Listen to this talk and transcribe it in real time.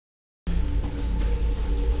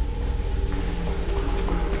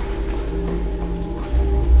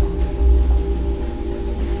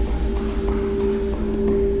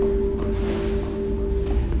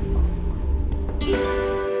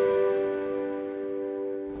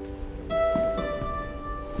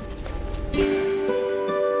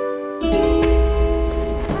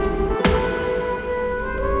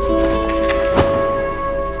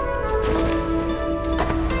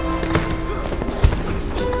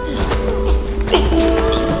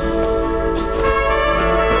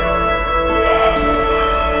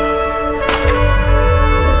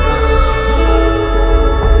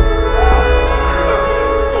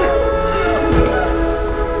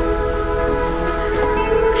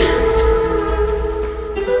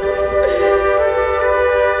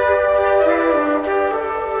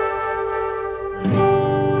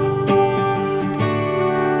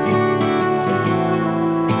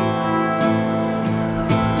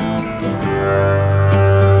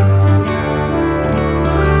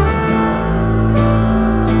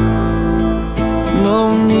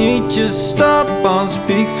just stop, I'll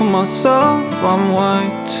speak for myself, I'm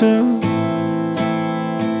white too.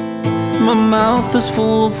 My mouth is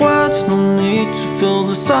full of words, no need to fill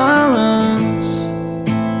the silence.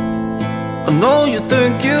 I know you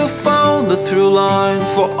think you found the through line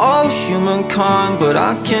for all humankind, but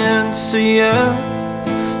I can't see it.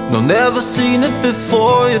 No, never seen it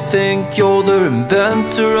before. You think you're the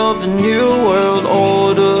inventor of a new world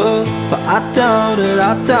order, but I doubt it,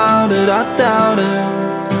 I doubt it, I doubt it.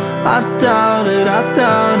 I doubt it, I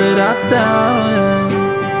doubt it, I doubt it.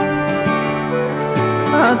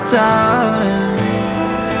 I doubt it.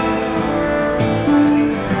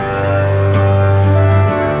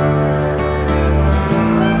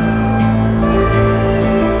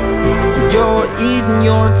 You're eating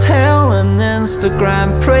your tail and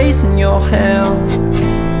Instagram praising your hell.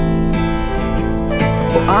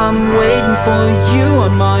 Well, I'm waiting for you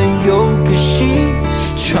on my yoga sheets,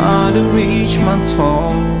 trying to reach my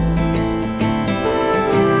toe.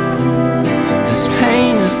 For this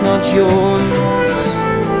pain is not yours.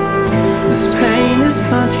 This pain is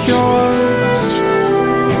not yours.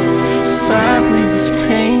 Sadly, this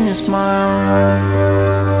pain is my own.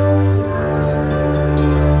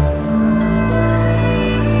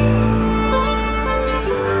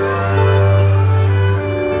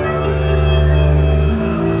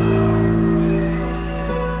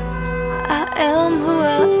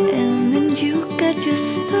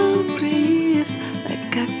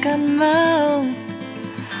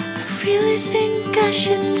 Really think I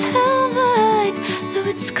should tell mine, though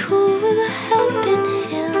it's cool with a helping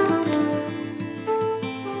hand.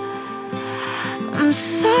 I'm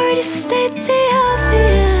sorry to state the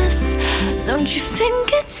obvious, don't you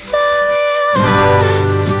think it's serious?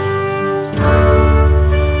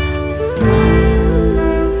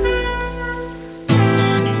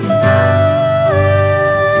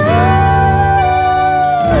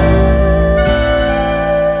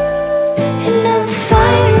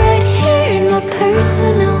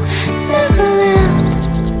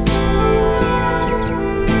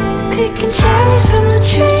 Picking cherries from the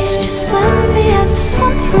trees, just let me have this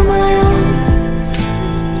one for my own.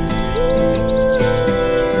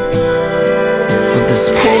 For this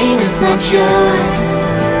pain is not yours.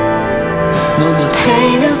 No, this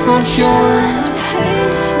pain is not yours.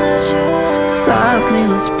 Sadly,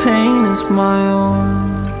 this pain is my own.